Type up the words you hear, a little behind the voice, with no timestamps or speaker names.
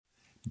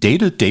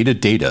Data, data,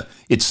 data.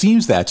 It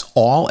seems that's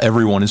all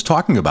everyone is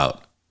talking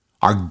about.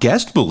 Our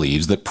guest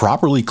believes that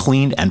properly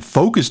cleaned and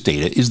focused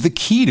data is the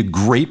key to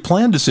great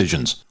plan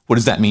decisions. What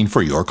does that mean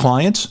for your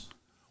clients?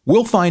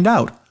 We'll find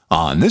out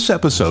on this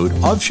episode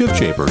of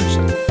ShiftShapers.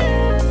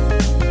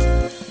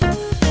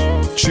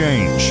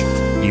 Change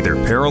either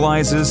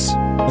paralyzes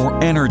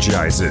or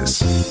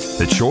energizes.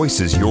 The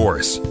choice is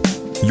yours.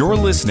 You're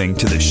listening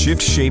to the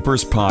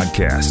ShiftShapers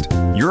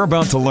Podcast. You're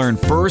about to learn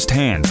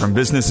firsthand from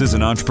businesses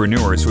and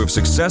entrepreneurs who have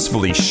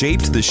successfully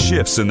shaped the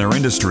shifts in their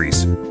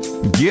industries.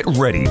 Get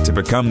ready to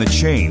become the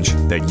change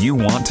that you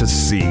want to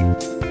see.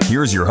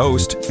 Here's your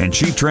host and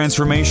Chief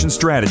Transformation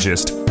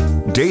Strategist,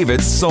 David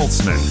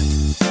Saltzman.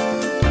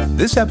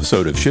 This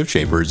episode of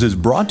ShiftShapers is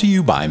brought to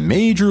you by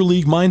Major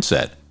League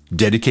Mindset,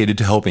 dedicated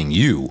to helping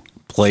you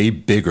play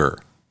bigger.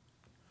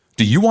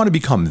 Do you want to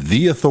become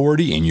the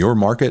authority in your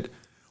market?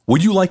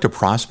 Would you like to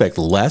prospect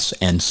less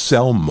and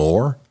sell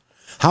more?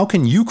 How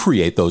can you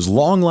create those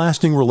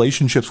long-lasting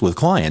relationships with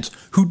clients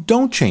who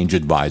don't change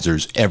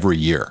advisors every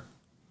year?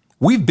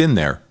 We've been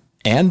there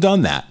and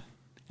done that,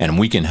 and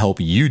we can help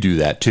you do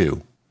that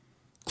too.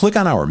 Click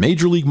on our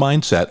Major League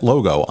Mindset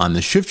logo on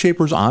the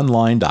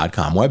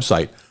ShiftShapersOnline.com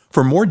website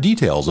for more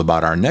details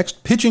about our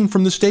next Pitching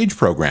from the Stage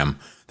program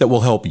that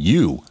will help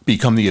you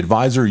become the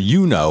advisor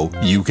you know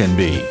you can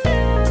be.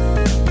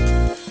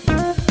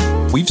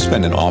 We've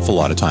spent an awful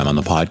lot of time on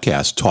the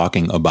podcast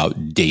talking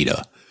about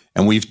data,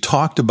 and we've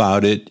talked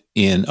about it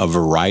in a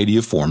variety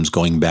of forms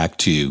going back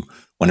to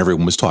when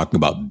everyone was talking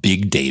about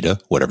big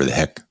data, whatever the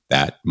heck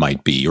that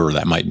might be or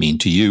that might mean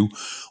to you,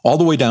 all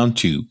the way down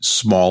to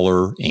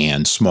smaller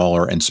and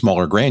smaller and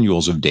smaller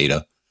granules of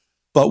data.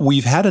 But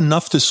we've had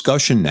enough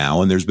discussion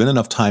now, and there's been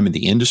enough time in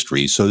the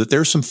industry so that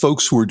there's some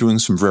folks who are doing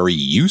some very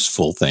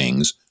useful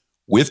things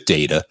with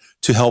data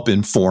to help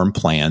inform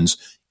plans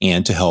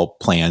and to help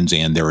plans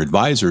and their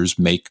advisors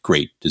make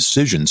great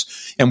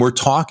decisions. And we're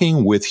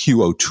talking with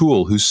Hugh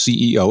O'Toole, who's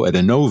CEO at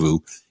Innovu,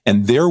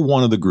 and they're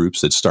one of the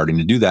groups that's starting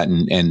to do that,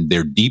 and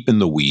they're deep in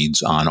the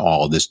weeds on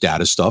all of this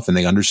data stuff, and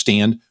they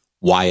understand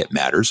why it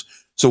matters.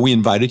 So we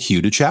invited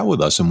Hugh to chat with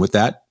us, and with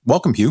that,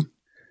 welcome, Hugh.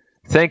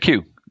 Thank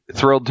you.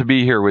 Thrilled to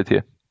be here with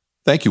you.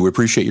 Thank you. We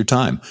appreciate your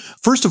time.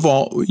 First of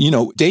all,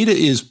 data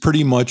is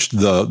pretty much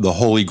the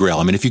holy grail.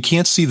 I mean, if you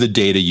can't see the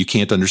data, you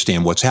can't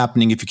understand what's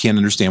happening. If you can't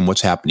understand what's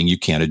happening, you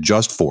can't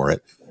adjust for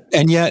it.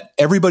 And yet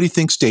everybody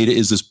thinks data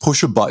is this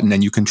push a button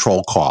and you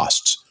control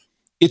costs.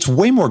 It's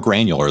way more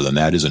granular than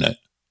that, isn't it?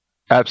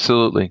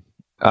 Absolutely.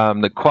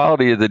 The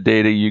quality of the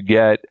data you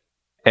get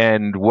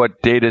and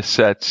what data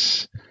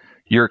sets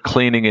you're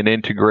cleaning and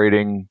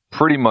integrating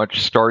pretty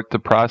much start the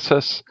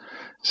process.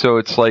 So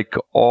it's like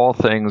all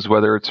things,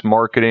 whether it's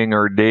marketing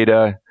or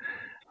data,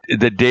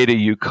 the data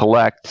you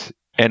collect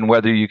and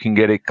whether you can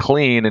get it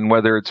clean and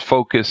whether it's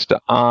focused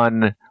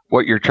on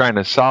what you're trying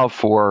to solve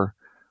for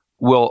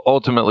will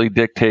ultimately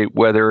dictate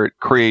whether it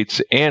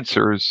creates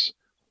answers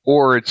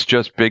or it's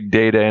just big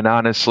data. And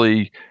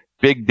honestly,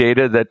 big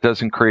data that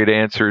doesn't create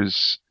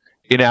answers,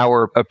 in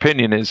our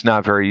opinion, is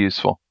not very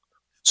useful.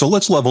 So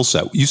let's level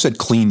set. You said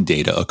clean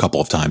data a couple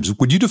of times.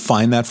 Would you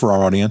define that for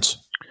our audience?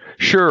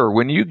 Sure.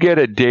 When you get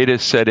a data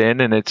set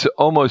in, and it's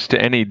almost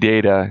any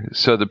data,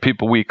 so the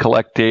people we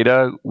collect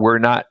data, we're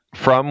not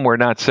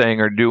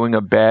saying are doing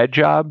a bad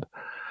job,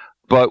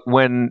 but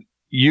when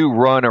you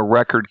run a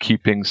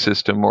record-keeping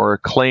system or a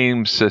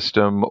claim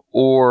system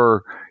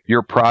or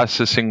you're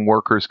processing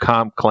workers'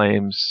 comp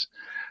claims,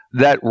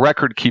 that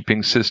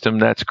record-keeping system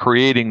that's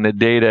creating the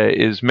data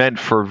is meant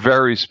for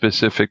very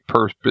specific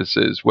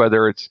purposes,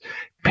 whether it's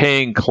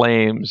paying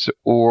claims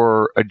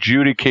or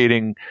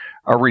adjudicating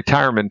a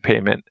retirement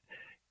payment.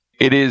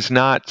 It is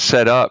not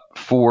set up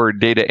for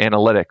data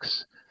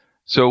analytics.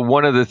 So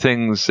one of the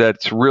things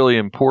that's really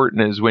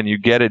important is when you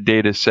get a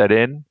data set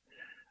in,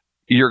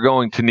 you're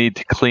going to need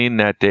to clean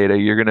that data.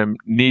 You're going to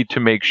need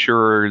to make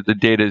sure the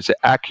data is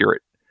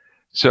accurate.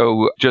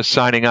 So just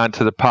signing on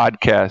to the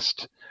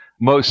podcast,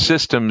 most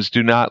systems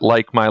do not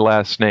like my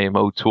last name,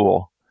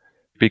 O'Toole,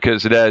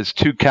 because it has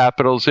two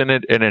capitals in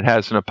it and it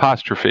has an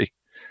apostrophe.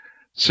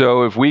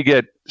 So if we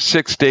get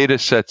 6 data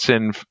sets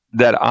in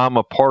that I'm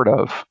a part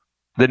of,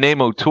 the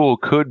name O'Toole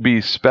could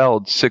be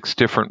spelled 6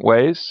 different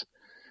ways.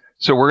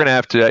 So we're going to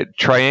have to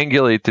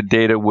triangulate the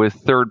data with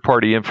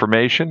third-party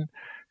information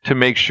to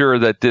make sure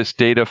that this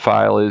data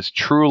file is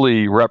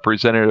truly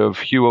representative of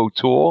Hugh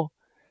O'Toole,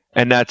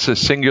 and that's a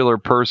singular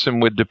person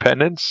with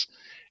dependents.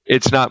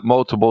 It's not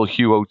multiple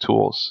Hugh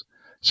O'Tooles.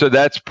 So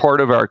that's part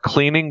of our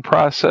cleaning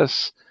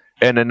process,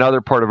 and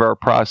another part of our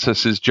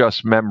process is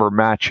just member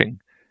matching,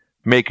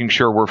 making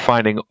sure we're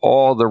finding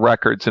all the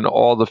records and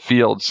all the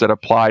fields that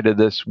apply to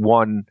this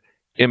one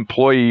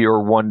employee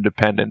or one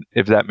dependent,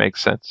 if that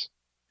makes sense.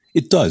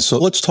 It does. So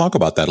let's talk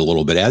about that a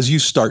little bit. As you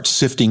start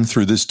sifting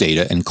through this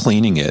data and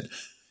cleaning it,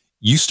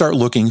 you start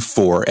looking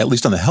for, at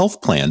least on the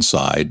health plan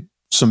side,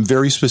 some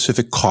very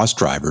specific cost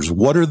drivers.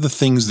 What are the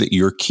things that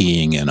you're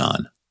keying in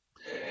on?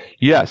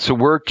 Yeah, so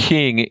we're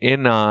keying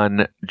in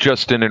on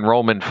just an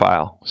enrollment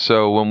file.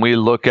 So when we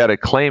look at a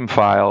claim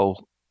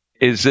file,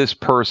 is this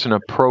person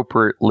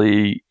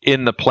appropriately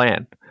in the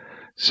plan?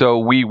 So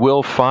we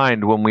will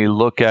find when we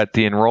look at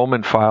the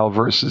enrollment file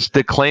versus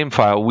the claim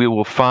file, we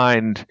will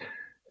find,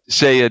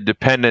 say, a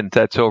dependent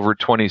that's over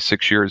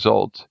 26 years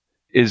old.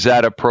 Is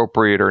that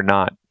appropriate or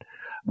not?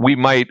 We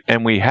might,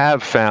 and we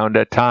have found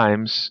at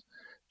times,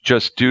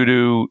 just due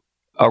to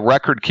a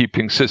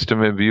record-keeping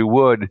system, if you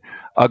would,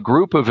 a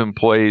group of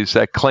employees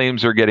that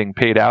claims are getting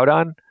paid out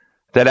on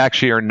that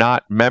actually are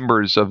not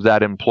members of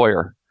that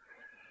employer.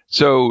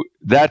 So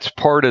that's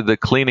part of the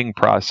cleaning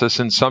process,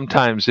 and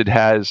sometimes it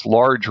has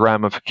large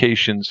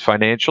ramifications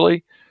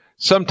financially.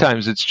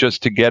 Sometimes it's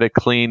just to get a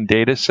clean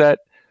data set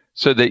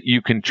so that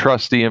you can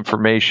trust the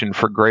information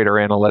for greater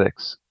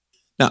analytics.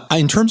 Now,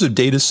 in terms of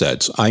data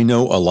sets, I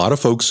know a lot of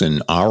folks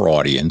in our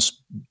audience,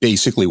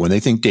 basically when they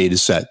think data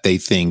set, they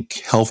think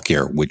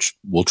healthcare, which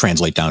will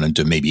translate down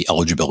into maybe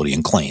eligibility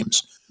and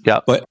claims. Yeah.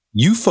 But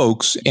you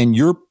folks and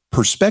your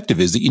perspective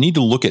is that you need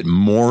to look at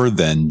more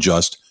than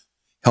just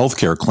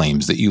healthcare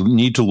claims, that you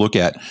need to look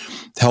at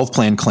health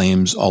plan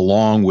claims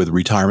along with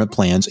retirement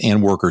plans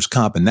and workers'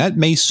 comp. And that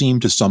may seem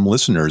to some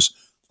listeners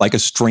like a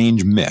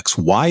strange mix.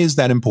 Why is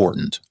that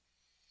important?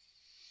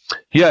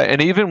 Yeah,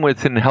 and even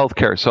within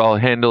healthcare, so I'll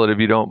handle it, if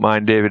you don't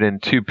mind, David, in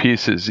two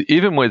pieces.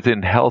 Even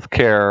within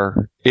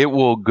healthcare, it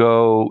will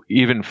go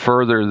even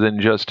further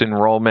than just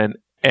enrollment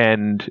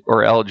and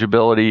or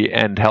eligibility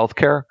and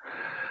healthcare,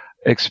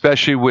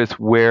 especially with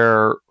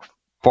where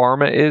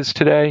pharma is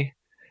today.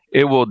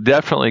 It will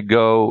definitely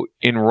go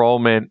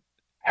enrollment,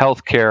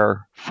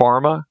 healthcare,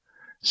 pharma,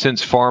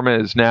 since pharma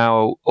is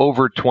now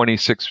over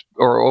 26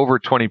 or over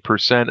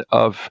 20%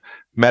 of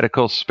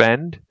medical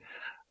spend.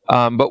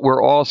 But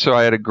we're also,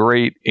 I had a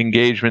great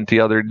engagement the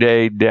other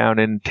day down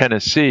in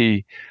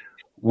Tennessee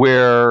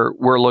where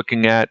we're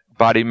looking at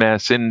body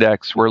mass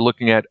index. We're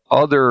looking at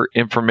other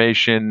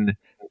information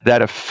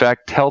that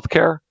affect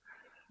healthcare.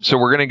 So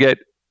we're going to get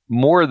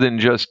more than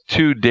just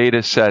two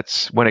data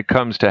sets when it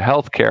comes to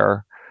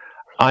healthcare.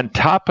 On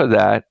top of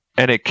that,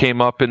 and it came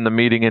up in the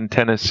meeting in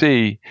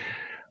Tennessee,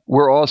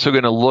 we're also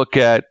going to look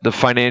at the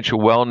financial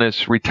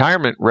wellness,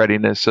 retirement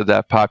readiness of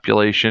that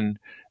population,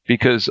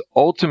 because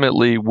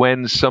ultimately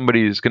when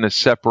somebody is going to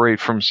separate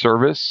from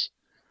service,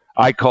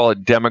 I call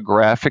it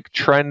demographic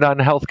trend on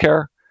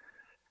healthcare,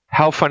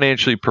 how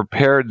financially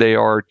prepared they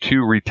are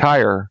to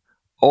retire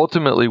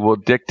ultimately will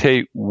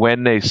dictate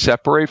when they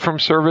separate from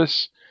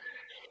service.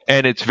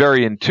 And it's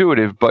very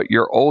intuitive, but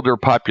your older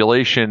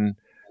population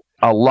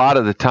a lot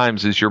of the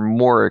times is your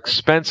more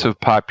expensive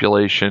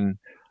population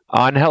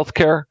on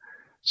healthcare.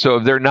 So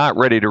if they're not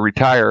ready to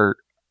retire,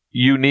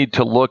 you need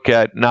to look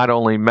at not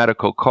only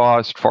medical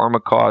cost,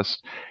 pharma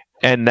cost,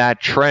 and that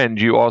trend.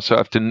 You also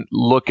have to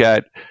look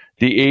at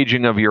the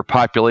aging of your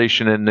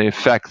population and the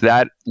effect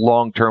that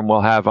long-term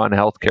will have on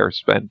healthcare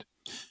spend.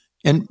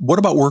 And what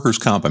about workers'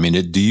 comp? I mean,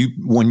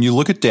 when you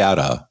look at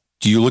data,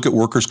 do you look at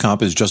workers'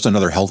 comp as just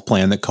another health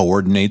plan that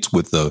coordinates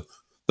with the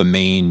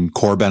main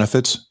core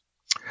benefits?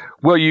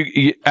 Well,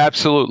 you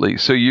absolutely.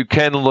 So you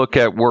can look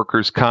at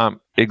workers'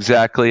 comp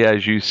exactly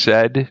as you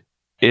said,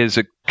 is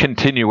a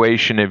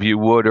continuation, if you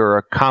would, or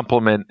a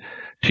complement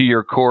to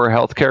your core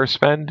healthcare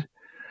spend.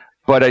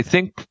 But I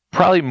think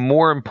probably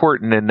more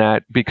important than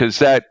that, because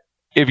that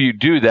if you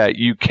do that,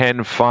 you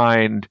can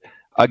find,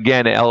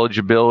 again,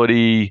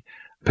 eligibility,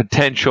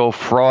 potential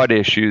fraud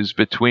issues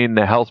between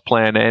the health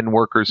plan and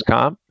workers'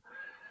 comp.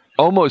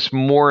 Almost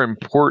more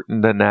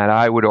important than that,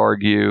 I would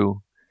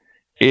argue,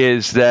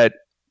 is that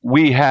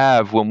we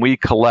have, when we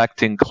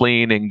collect and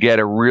clean and get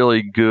a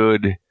really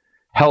good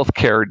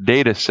healthcare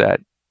data set,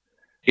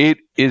 it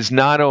is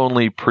not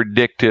only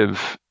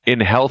predictive in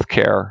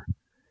healthcare,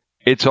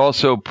 it's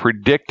also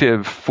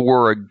predictive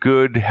for a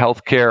good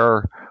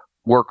healthcare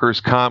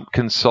workers' comp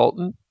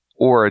consultant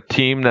or a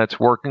team that's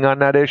working on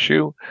that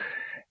issue.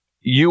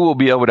 You will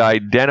be able to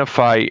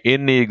identify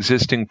in the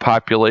existing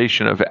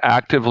population of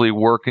actively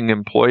working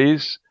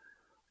employees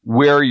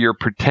where your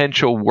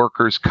potential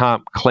workers'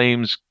 comp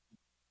claims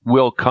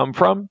will come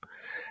from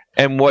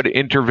and what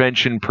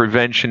intervention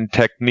prevention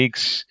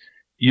techniques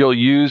you'll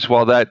use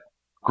while that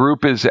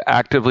group is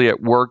actively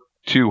at work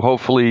to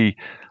hopefully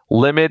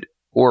limit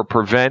or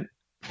prevent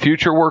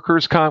future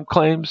workers' comp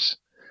claims.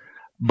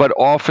 But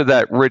off of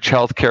that rich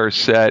healthcare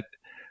set,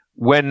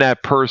 when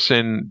that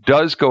person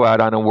does go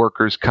out on a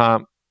workers'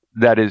 comp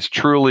that is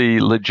truly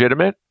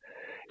legitimate,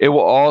 it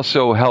will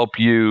also help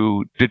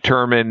you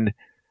determine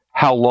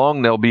how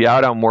long they'll be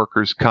out on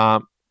workers'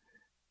 comp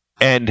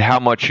and how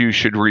much you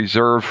should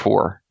reserve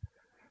for.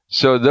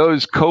 So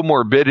those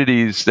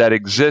comorbidities that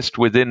exist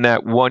within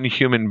that one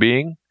human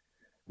being,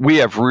 we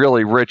have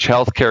really rich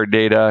healthcare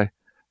data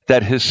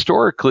that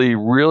historically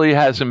really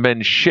hasn't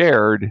been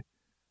shared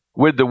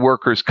with the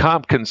workers'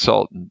 comp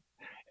consultant.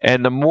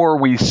 And the more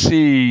we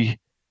see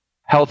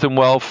health and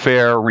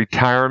welfare,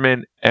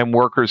 retirement, and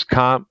workers'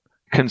 comp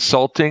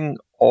consulting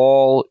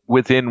all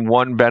within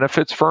one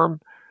benefits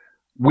firm,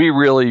 we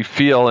really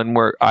feel, and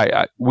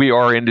we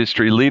are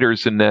industry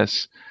leaders in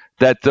this,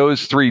 that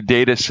those three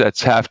data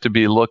sets have to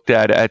be looked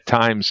at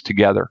times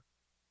together.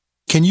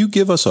 Can you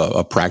give us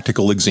a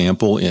practical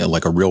example,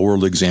 like a real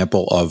world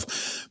example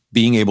of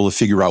being able to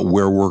figure out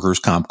where workers'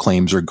 comp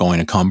claims are going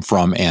to come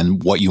from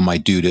and what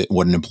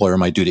what an employer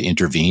might do to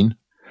intervene?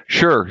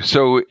 Sure.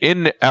 So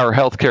in our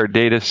healthcare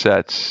data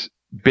sets,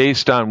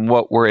 based on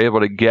what we're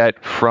able to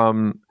get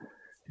from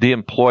the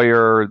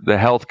employer, the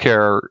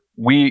healthcare,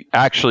 we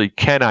actually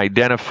can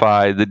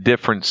identify the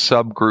different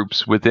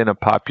subgroups within a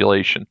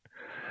population.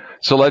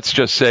 So let's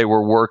just say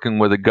we're working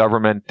with a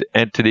government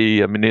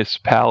entity, a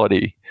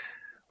municipality.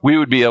 We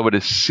would be able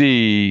to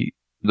see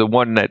the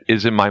one that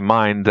is in my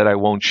mind that I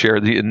won't share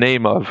the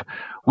name of.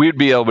 We'd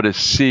be able to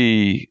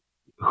see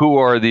who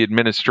are the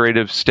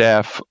administrative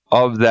staff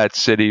of that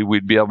city.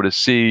 We'd be able to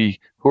see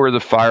who are the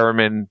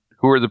firemen,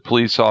 who are the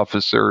police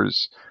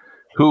officers,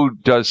 who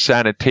does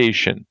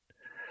sanitation.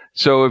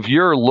 So if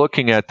you're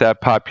looking at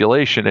that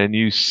population and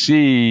you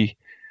see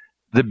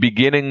the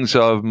beginnings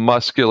of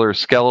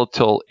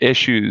musculoskeletal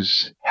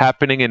issues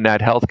happening in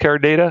that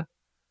healthcare data,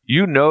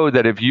 you know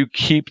that if you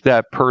keep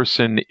that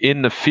person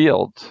in the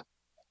field,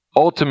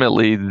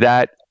 ultimately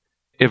that,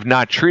 if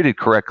not treated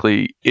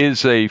correctly,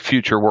 is a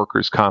future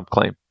workers' comp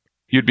claim.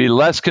 You'd be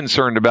less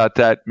concerned about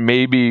that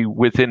maybe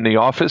within the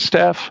office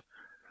staff,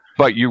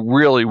 but you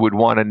really would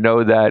want to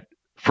know that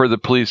for the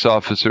police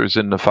officers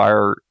and the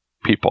fire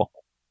people.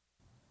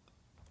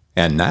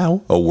 And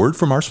now, a word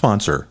from our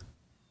sponsor.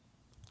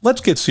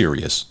 Let's get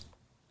serious.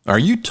 Are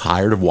you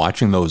tired of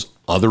watching those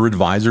other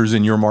advisors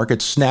in your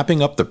market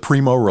snapping up the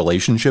primo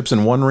relationships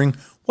and wondering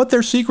what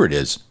their secret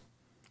is?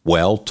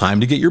 Well, time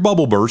to get your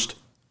bubble burst.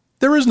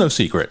 There is no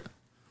secret.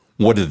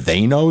 What do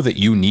they know that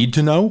you need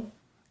to know?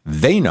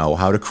 They know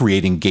how to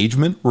create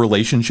engagement,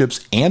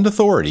 relationships, and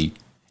authority,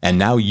 and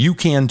now you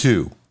can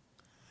too.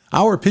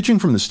 Our Pitching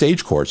from the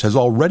Stage course has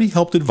already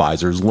helped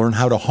advisors learn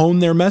how to hone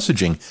their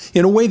messaging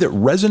in a way that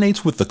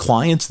resonates with the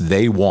clients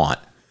they want,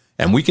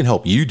 and we can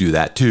help you do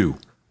that too.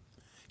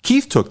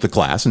 Keith took the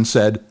class and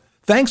said,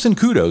 "Thanks and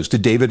kudos to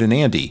David and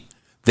Andy.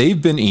 They've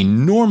been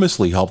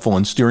enormously helpful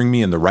in steering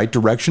me in the right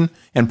direction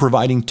and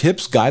providing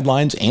tips,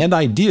 guidelines, and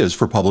ideas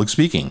for public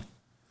speaking."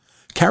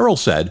 Carol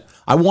said,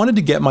 "I wanted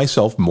to get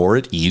myself more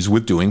at ease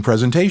with doing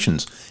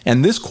presentations,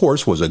 and this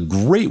course was a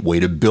great way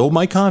to build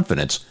my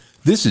confidence.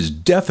 This is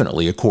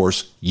definitely a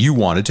course you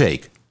want to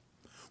take."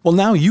 Well,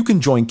 now you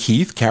can join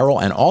Keith, Carol,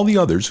 and all the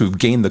others who've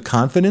gained the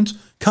confidence,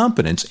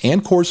 competence,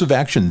 and course of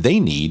action they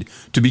need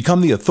to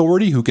become the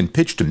authority who can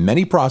pitch to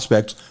many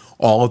prospects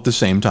all at the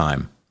same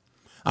time.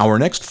 Our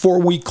next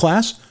 4-week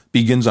class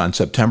begins on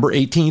September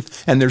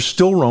 18th, and there's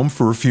still room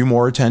for a few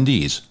more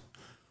attendees.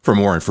 For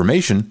more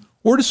information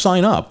or to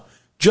sign up,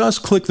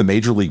 just click the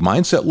Major League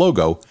Mindset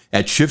logo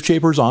at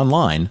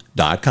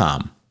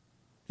ShiftShapersOnline.com.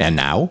 And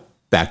now,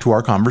 back to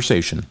our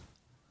conversation.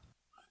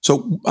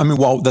 So,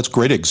 while that's a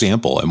great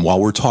example, and while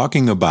we're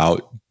talking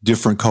about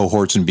different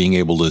cohorts and being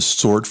able to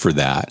sort for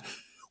that,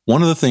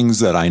 one of the things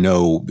that I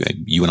know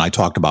you and I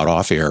talked about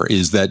off air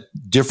is that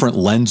different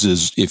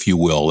lenses, if you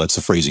will, that's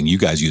the phrasing you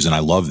guys use, and I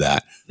love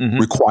that,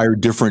 require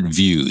different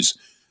views.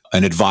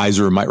 An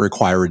advisor might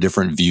require a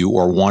different view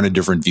or want a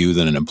different view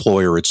than an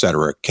employer, et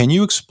cetera. Can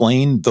you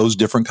explain those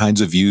different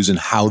kinds of views and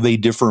how they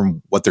differ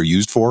and what they're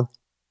used for?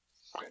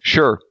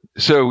 Sure.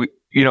 So,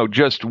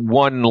 just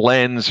one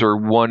lens or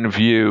one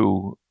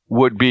view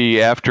would be,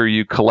 after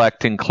you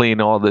collect and clean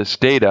all this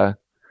data,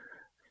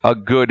 a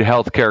good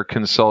healthcare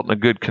consultant, a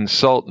good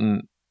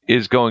consultant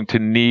is going to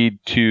need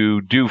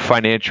to do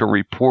financial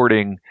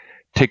reporting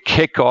to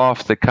kick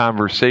off the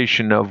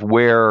conversation of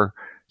where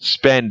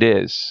spend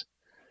is.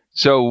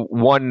 So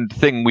one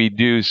thing we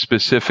do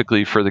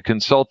specifically for the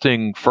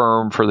consulting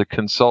firm, for the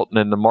consultant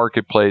in the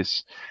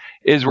marketplace,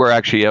 is we're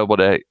actually able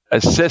to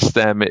assist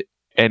them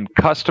and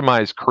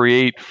customize,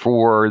 create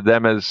for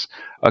them as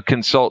a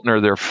consultant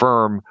or their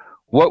firm,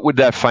 what would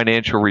that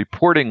financial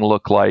reporting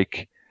look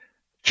like,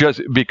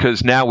 just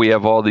because now we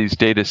have all these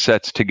data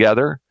sets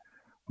together.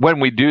 When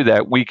we do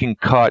that, we can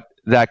cut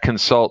that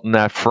consultant,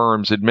 that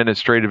firm's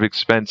administrative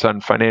expense on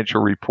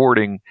financial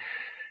reporting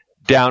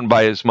down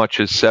by as much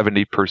as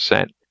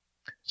 70%.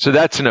 So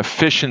that's an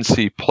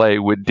efficiency play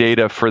with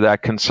data for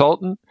that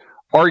consultant.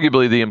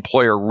 Arguably, the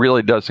employer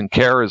really doesn't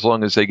care as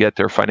long as they get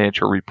their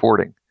financial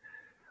reporting.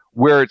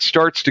 Where it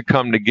starts to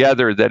come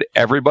together that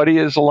everybody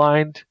is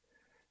aligned,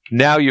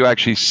 now you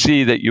actually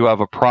see that you have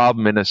a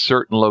problem in a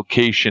certain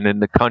location in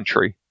the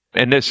country.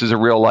 And this is a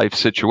real life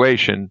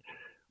situation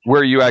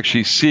where you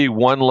actually see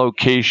one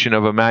location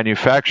of a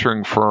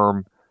manufacturing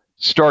firm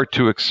start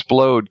to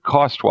explode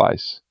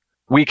cost-wise.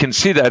 We can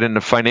see that in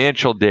the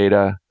financial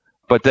data,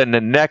 but then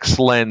the next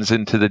lens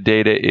into the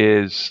data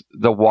is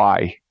the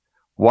why.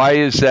 Why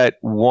is that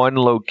one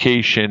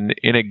location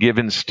in a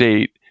given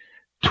state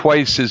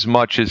twice as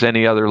much as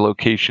any other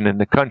location in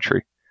the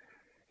country?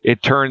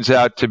 It turns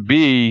out to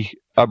be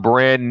a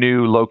brand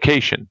new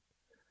location.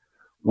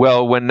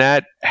 Well, when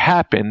that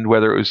happened,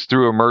 whether it was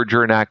through a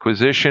merger and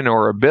acquisition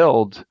or a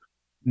build,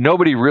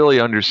 nobody really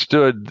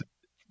understood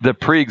the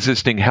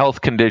pre-existing health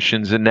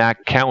conditions in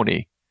that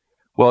county.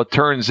 Well, it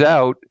turns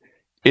out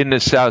in the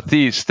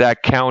Southeast,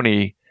 that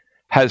county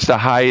has the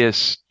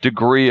highest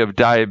degree of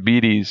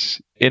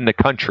diabetes in the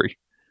country.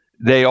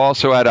 They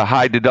also had a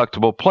high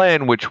deductible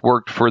plan, which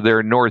worked for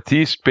their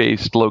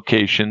Northeast-based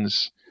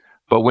locations.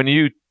 But when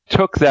you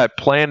took that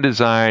plan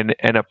design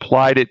and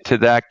applied it to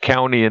that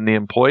county and the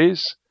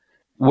employees,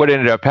 what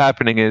ended up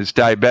happening is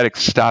diabetics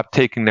stopped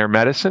taking their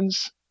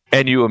medicines,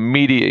 and you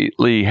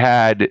immediately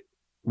had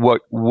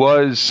what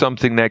was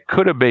something that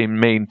could have been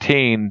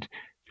maintained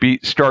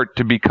start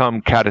to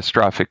become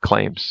catastrophic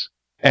claims.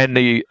 And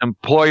the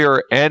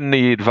employer and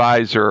the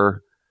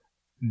advisor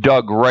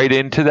dug right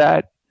into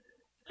that.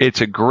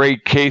 It's a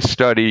great case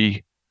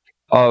study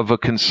of a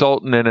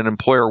consultant and an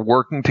employer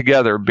working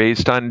together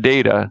based on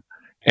data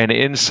and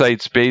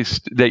insights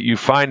based that you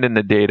find in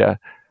the data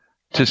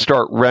to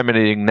start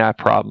remedying that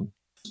problem.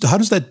 How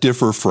does that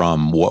differ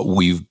from what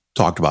we've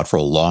talked about for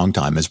a long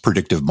time as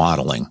predictive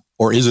modeling?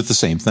 Or is it the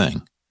same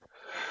thing?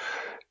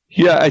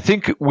 Yeah, I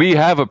think we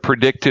have a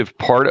predictive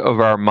part of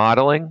our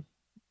modeling,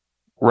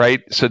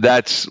 right? So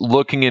that's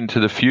looking into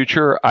the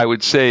future. I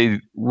would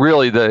say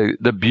really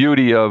the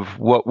beauty of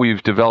what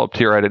we've developed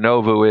here at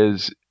Innovu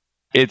is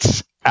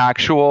it's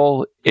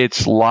actual,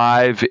 it's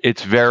live,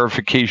 it's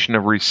verification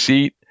of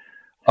receipt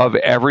of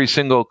every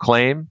single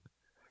claim.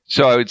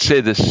 So I would say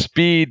the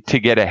speed to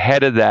get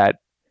ahead of that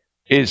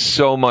is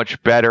so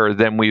much better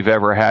than we've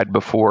ever had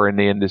before in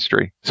the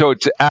industry. So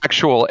it's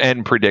actual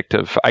and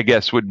predictive, I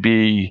guess would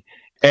be,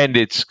 and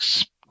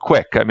it's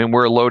quick. I mean,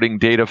 we're loading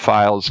data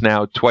files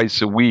now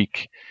twice a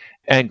week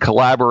and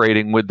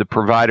collaborating with the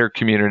provider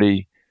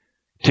community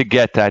to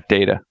get that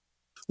data.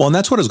 Well, and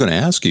that's what I was going to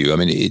ask you. I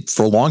mean,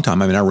 for a long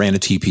time, I ran a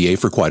TPA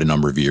for quite a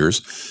number of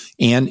years,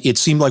 and it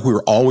seemed like we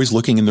were always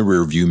looking in the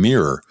rearview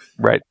mirror.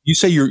 Right. You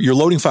say you're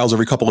loading files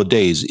every couple of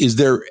days. Is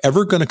there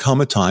ever going to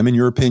come a time, in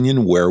your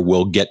opinion, where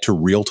we'll get to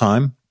real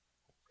time?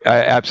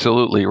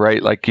 Absolutely,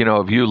 right. Like,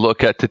 if you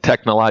look at the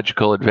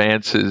technological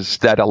advances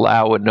that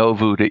allow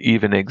Innovu to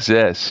even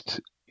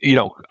exist,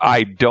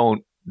 I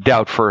don't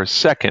doubt for a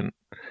second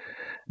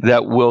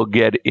that we'll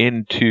get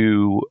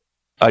into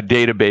a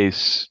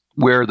database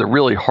where the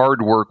really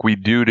hard work we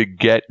do to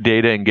get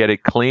data and get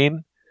it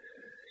clean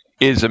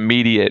is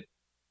immediate,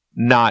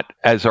 not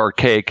as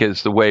archaic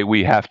as the way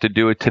we have to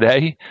do it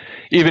today.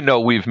 Even though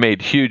we've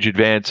made huge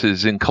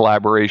advances in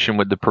collaboration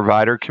with the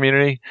provider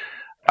community,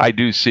 I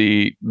do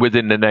see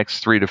within the next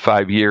 3 to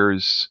 5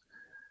 years,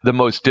 the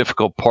most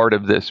difficult part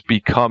of this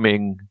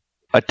becoming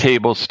a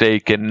table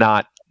stake and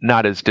not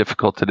as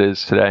difficult as it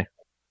is today.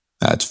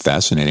 That's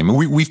fascinating. I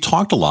mean, we've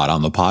talked a lot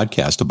on the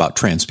podcast about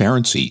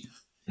transparency.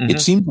 Mm-hmm.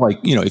 It seems like,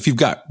 if you've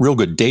got real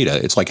good data,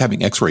 it's like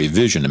having X-ray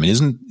vision. I mean,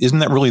 isn't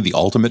that really the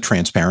ultimate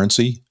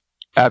transparency?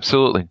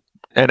 Absolutely.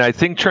 And I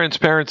think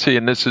transparency,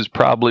 and this is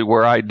probably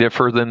where I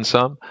differ than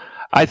some,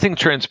 I think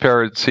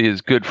transparency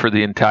is good for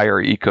the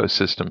entire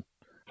ecosystem.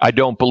 I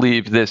don't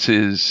believe this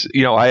is,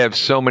 I have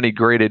so many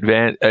great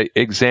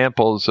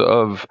examples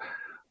of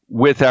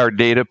with our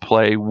data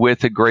play,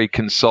 with a great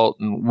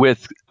consultant,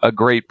 with a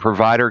great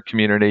provider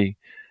community,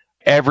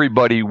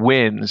 everybody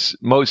wins.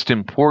 Most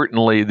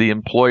importantly, the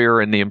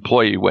employer and the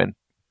employee win.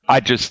 I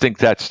just think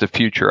that's the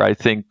future. I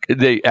think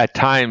at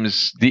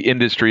times the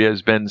industry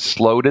has been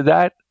slow to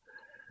that,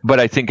 but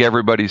I think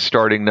everybody's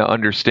starting to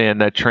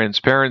understand that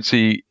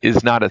transparency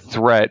is not a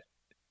threat.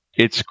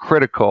 It's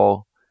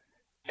critical.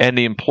 And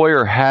the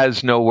employer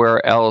has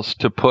nowhere else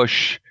to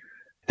push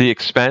the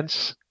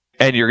expense.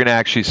 And you're going to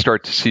actually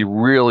start to see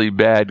really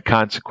bad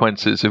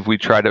consequences if we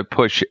try to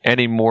push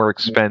any more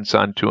expense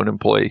onto an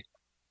employee.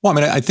 Well, I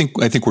mean, I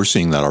think we're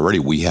seeing that already.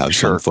 We have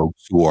some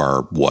folks who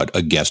are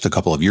a guest a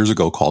couple of years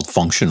ago called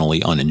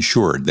functionally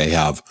uninsured. They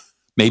have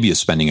maybe a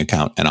spending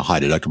account and a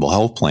high deductible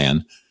health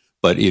plan.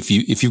 But if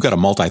you've got a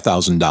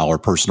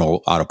multi-$1,000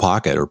 personal out of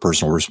pocket or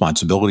personal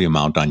responsibility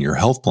amount on your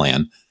health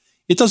plan,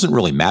 it doesn't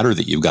really matter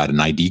that you've got an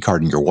ID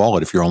card in your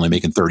wallet if you're only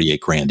making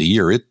 $38,000 a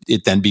year.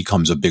 It then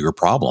becomes a bigger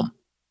problem.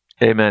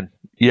 Amen.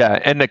 Yeah,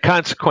 and the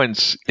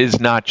consequence is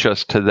not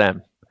just to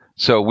them.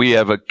 So we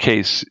have a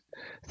case,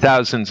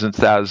 thousands and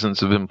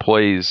thousands of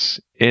employees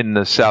in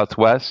the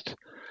Southwest,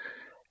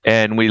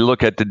 and we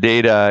look at the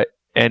data,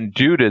 and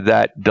due to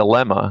that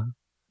dilemma,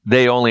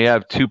 they only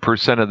have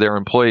 2% of their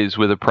employees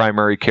with a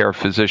primary care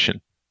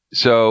physician.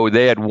 So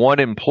they had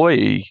one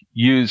employee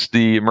use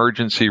the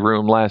emergency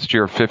room last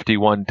year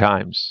 51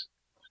 times.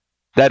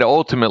 That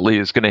ultimately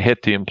is going to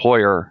hit the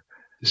employer.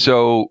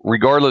 So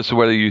regardless of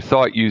whether you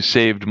thought you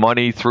saved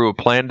money through a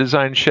plan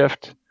design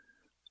shift,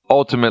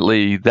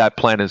 ultimately that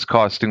plan is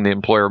costing the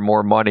employer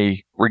more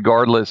money,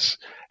 regardless,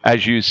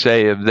 as you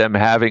say, of them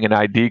having an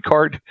ID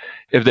card.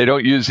 If they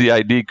don't use the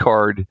ID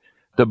card,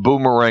 the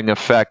boomerang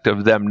effect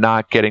of them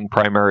not getting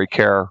primary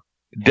care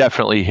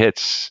definitely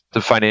hits the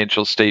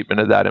financial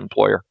statement of that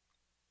employer.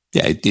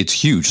 Yeah, it's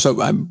huge. So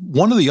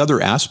one of the other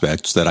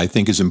aspects that I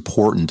think is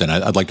important, and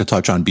I'd like to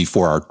touch on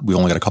before we've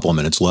only got a couple of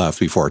minutes left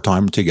before our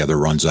time together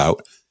runs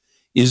out,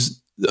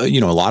 is, a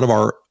lot of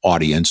our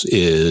audience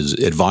is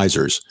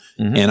advisors.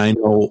 Mm-hmm. And I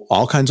know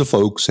all kinds of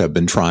folks have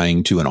been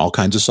trying to, in all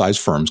kinds of size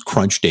firms,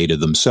 crunch data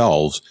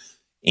themselves.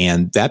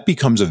 And that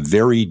becomes a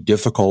very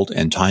difficult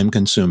and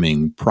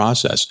time-consuming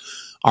process.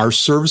 Are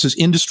services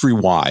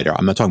industry-wide,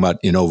 I'm not talking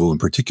about Innovu in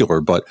particular,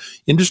 but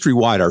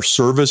industry-wide, are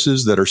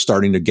services that are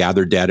starting to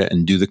gather data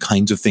and do the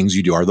kinds of things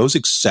you do, are those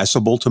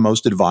accessible to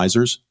most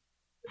advisors?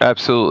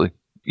 Absolutely.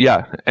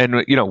 Yeah.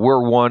 And,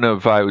 we're one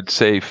of, I would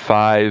say,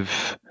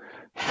 5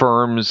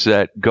 firms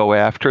that go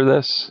after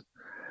this.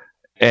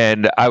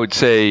 And I would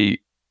say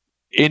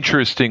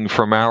interesting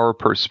from our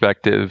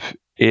perspective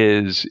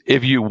is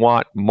if you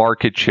want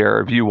market share,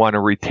 if you want to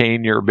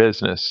retain your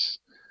business,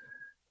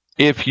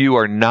 if you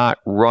are not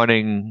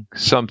running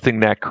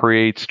something that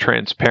creates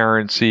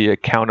transparency,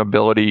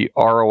 accountability,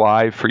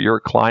 ROI for your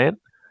client,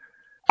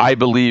 I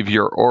believe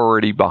you're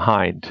already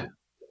behind.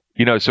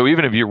 So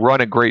even if you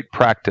run a great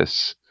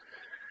practice,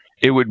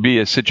 it would be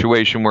a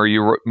situation where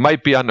you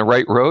might be on the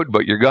right road,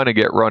 but you're going to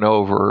get run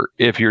over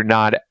if you're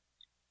not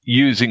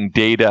using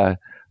data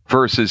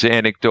versus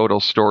anecdotal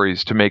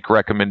stories to make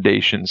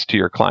recommendations to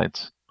your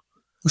clients.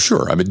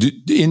 Sure. I mean,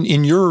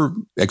 in your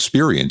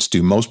experience,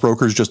 do most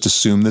brokers just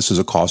assume this is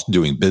a cost of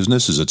doing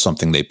business? Is it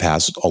something they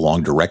pass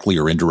along directly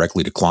or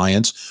indirectly to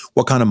clients?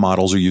 What kind of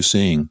models are you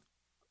seeing?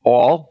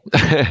 All.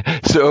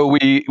 So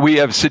we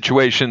have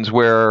situations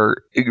where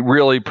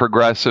really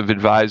progressive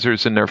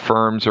advisors and their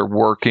firms are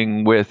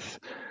working with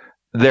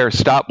their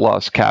stop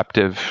loss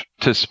captive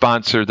to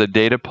sponsor the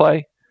data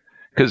play.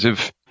 Because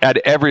if at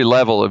every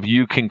level, if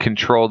you can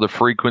control the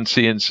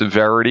frequency and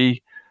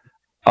severity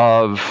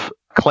of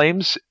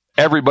claims,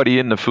 everybody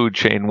in the food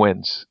chain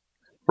wins,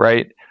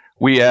 right?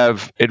 We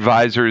have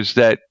advisors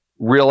that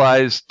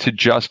realize to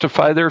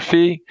justify their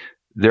fee,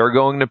 they're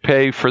going to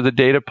pay for the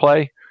data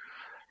play.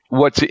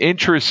 What's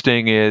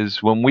interesting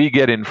is when we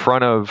get in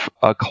front of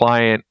a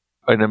client,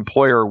 an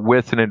employer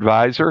with an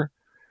advisor,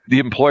 the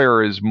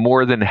employer is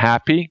more than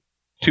happy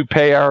to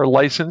pay our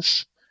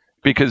license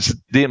because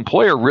the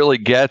employer really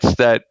gets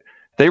that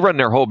they run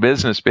their whole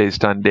business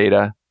based on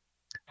data.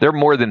 They're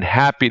more than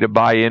happy to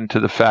buy into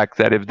the fact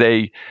that if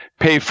they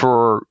pay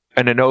for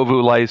an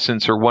Innovu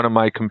license or one of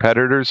my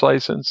competitors'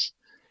 license,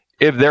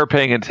 if they're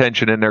paying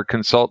attention and their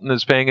consultant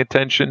is paying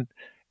attention,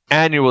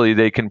 annually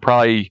they can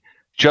probably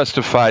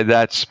justify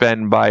that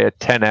spend by a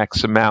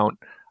 10x amount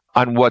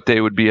on what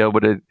they would be able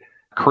to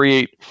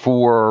create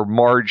for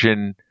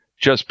margin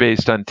just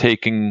based on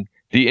taking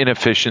the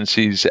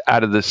inefficiencies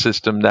out of the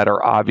system that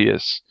are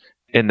obvious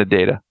in the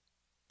data.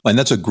 And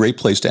that's a great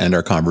place to end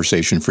our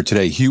conversation for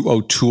today. Hugh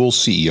O'Toole,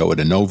 CEO at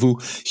Innovu.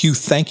 Hugh,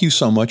 thank you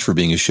so much for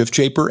being a shift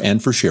shaper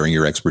and for sharing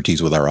your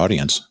expertise with our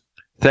audience.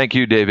 Thank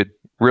you, David.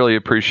 Really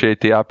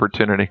appreciate the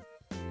opportunity.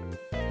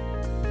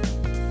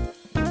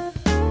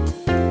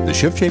 The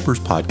ShiftShapers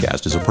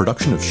Podcast is a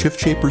production of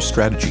ShiftShapers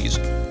Strategies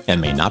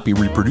and may not be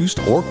reproduced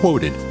or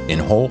quoted in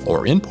whole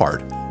or in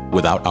part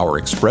without our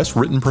express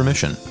written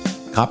permission.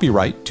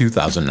 Copyright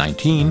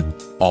 2019,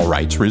 all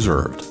rights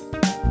reserved.